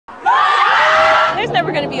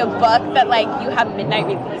ever going to be a book that like you have midnight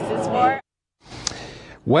releases for.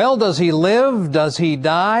 Well, does he live? Does he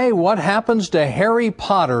die? What happens to Harry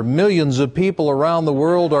Potter? Millions of people around the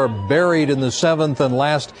world are buried in the 7th and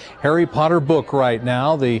last Harry Potter book right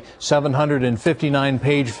now. The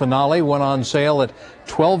 759-page finale went on sale at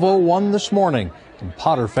 12:01 this morning, and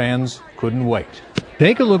Potter fans couldn't wait.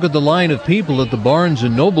 Take a look at the line of people at the Barnes &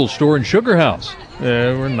 Noble store in Sugar House.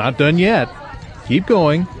 We're not done yet. Keep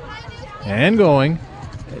going and going.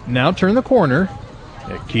 Now turn the corner.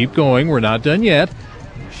 Keep going. We're not done yet.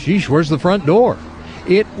 Sheesh, where's the front door?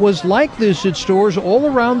 It was like this at stores all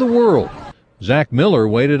around the world. Zach Miller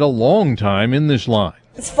waited a long time in this line.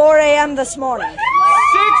 It's 4 a.m. this morning. 6 a.m.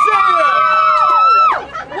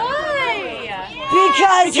 Why?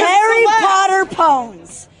 Because Harry Potter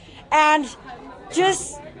phones. And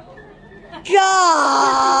just...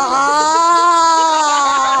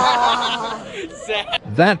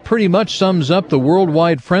 That pretty much sums up the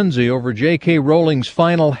worldwide frenzy over J.K. Rowling's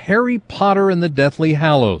final Harry Potter and the Deathly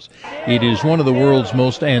Hallows. It is one of the world's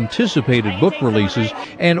most anticipated book releases,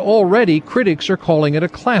 and already critics are calling it a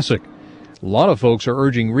classic. A lot of folks are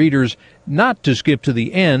urging readers not to skip to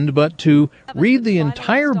the end, but to read the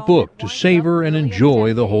entire book to savor and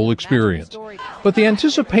enjoy the whole experience. But the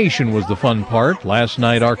anticipation was the fun part. Last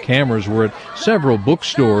night our cameras were at several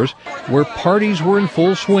bookstores where parties were in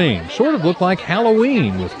full swing. Sort of looked like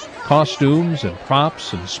Halloween, with costumes and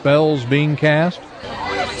props and spells being cast.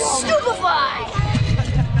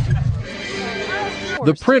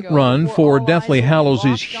 The print run for Deathly Hallows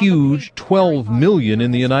is huge, 12 million in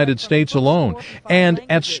the United States alone. And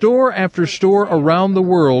at store after store around the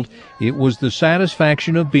world, it was the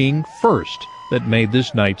satisfaction of being first that made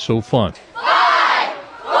this night so fun. 5,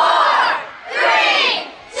 4, 3,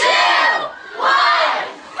 2,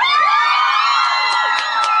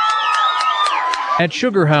 1. At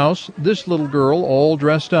Sugar House, this little girl, all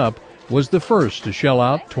dressed up, was the first to shell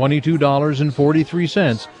out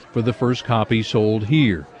 $22.43 for the first copy sold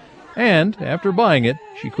here. And after buying it,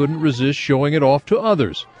 she couldn't resist showing it off to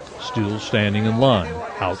others, still standing in line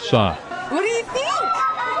outside. What do you think?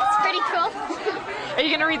 It's pretty cool. Are you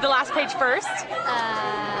going to read the last page first? No.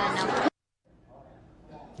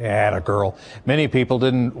 Atta girl. Many people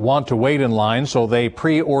didn't want to wait in line, so they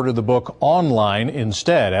pre-ordered the book online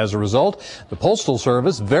instead. As a result, the Postal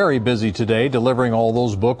Service very busy today delivering all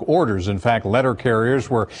those book orders. In fact, letter carriers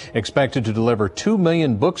were expected to deliver 2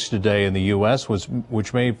 million books today in the U.S.,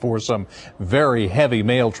 which made for some very heavy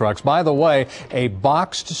mail trucks. By the way, a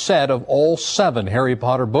boxed set of all 7 Harry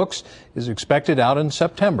Potter books is expected out in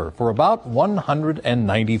September for about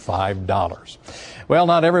 $195. Well,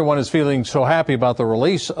 not everyone is feeling so happy about the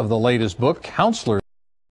release of the latest book. Counselors